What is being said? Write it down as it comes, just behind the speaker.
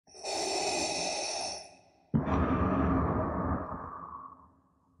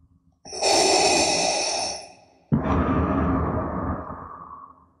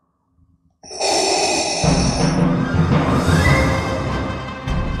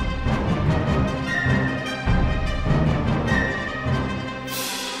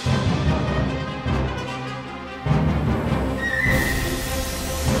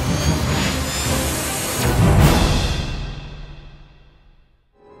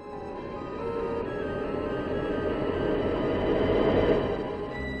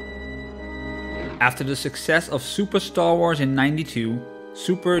After the success of Super Star Wars in '92,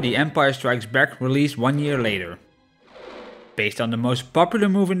 Super The Empire Strikes Back released 1 year later. Based on the most popular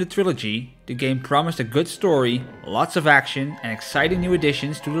movie in the trilogy, the game promised a good story, lots of action and exciting new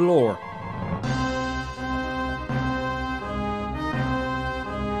additions to the lore.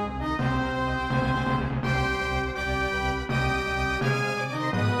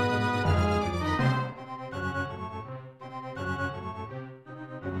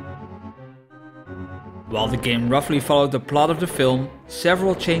 While the game roughly followed the plot of the film,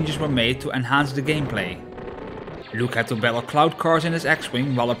 several changes were made to enhance the gameplay. Luke had to battle Cloud cars in his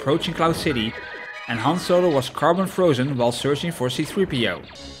X-Wing while approaching Cloud City, and Han Solo was carbon frozen while searching for C-3PO.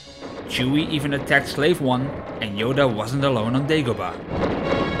 Chewie even attacked Slave One, and Yoda wasn't alone on Dagobah.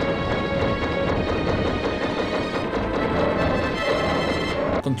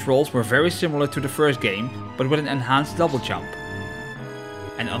 Controls were very similar to the first game, but with an enhanced double jump.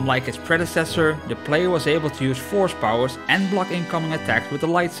 And unlike its predecessor, the player was able to use force powers and block incoming attacks with a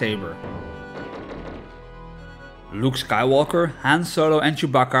lightsaber. Luke Skywalker, Han Solo and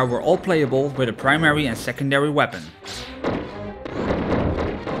Chewbacca were all playable with a primary and secondary weapon.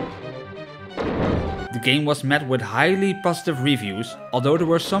 The game was met with highly positive reviews, although there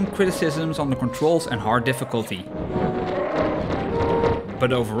were some criticisms on the controls and hard difficulty.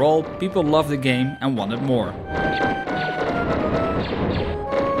 But overall, people loved the game and wanted more.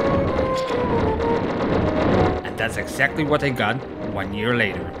 And that's exactly what they got 1 year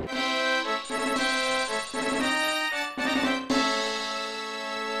later.